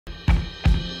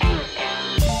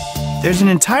There's an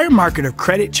entire market of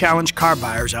credit challenged car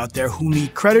buyers out there who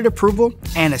need credit approval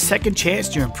and a second chance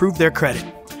to improve their credit.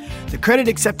 The Credit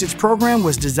Acceptance Program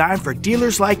was designed for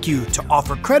dealers like you to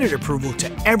offer credit approval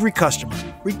to every customer,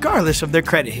 regardless of their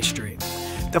credit history.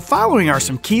 The following are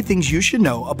some key things you should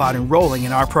know about enrolling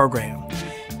in our program.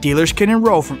 Dealers can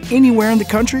enroll from anywhere in the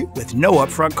country with no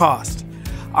upfront cost.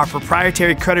 Our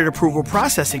proprietary credit approval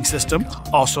processing system,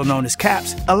 also known as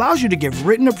CAPS, allows you to give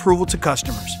written approval to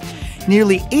customers.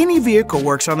 Nearly any vehicle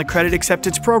works on the Credit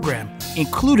Acceptance Program,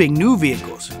 including new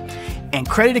vehicles. And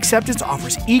Credit Acceptance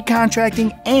offers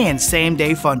e-contracting and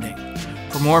same-day funding.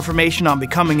 For more information on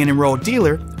becoming an enrolled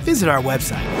dealer, visit our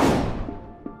website.